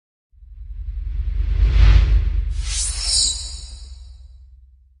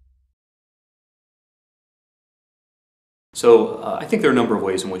I think there are a number of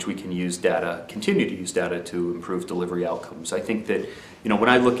ways in which we can use data, continue to use data to improve delivery outcomes. I think that, when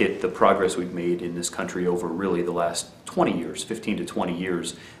I look at the progress we've made in this country over really the last 20 years, 15 to 20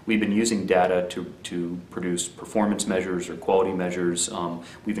 years, we've been using data to produce performance measures or quality measures.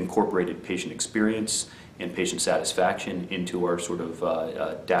 We've incorporated patient experience and patient satisfaction into our sort of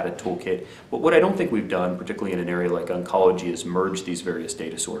data toolkit. But what I don't think we've done, particularly in an area like oncology, is merge these various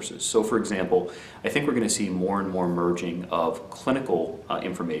data sources. So for example, I think we're going to see more and more merging of clinical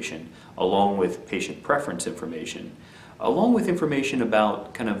information along with patient preference information, along with information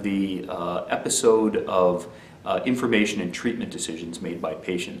about kind of the episode of information and treatment decisions made by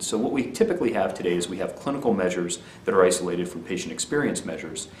patients. So what we typically have today is we have clinical measures that are isolated from patient experience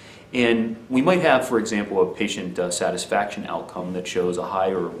measures. And we might have, for example, a patient satisfaction outcome that shows a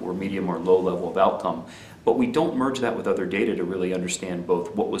high or medium or low level of outcome, but we don't merge that with other data to really understand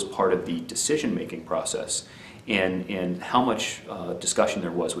both what was part of the decision-making process and how much discussion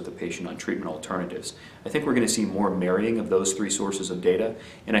there was with the patient on treatment alternatives. I think we're going to see more marrying of those three sources of data,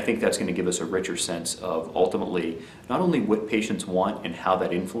 and I think that's going to give us a richer sense of ultimately not only what patients want and how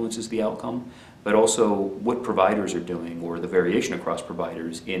that influences the outcome, but also what providers are doing or the variation across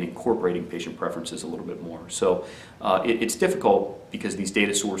providers in incorporating patient preferences a little bit more. So it's difficult because these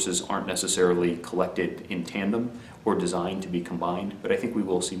data sources aren't necessarily collected in tandem or designed to be combined, but I think we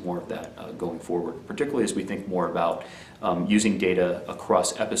will see more of that going forward, particularly as we think more about using data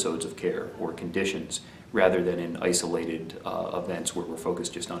across episodes of care or conditions rather than in isolated events where we're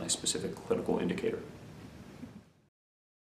focused just on a specific clinical indicator.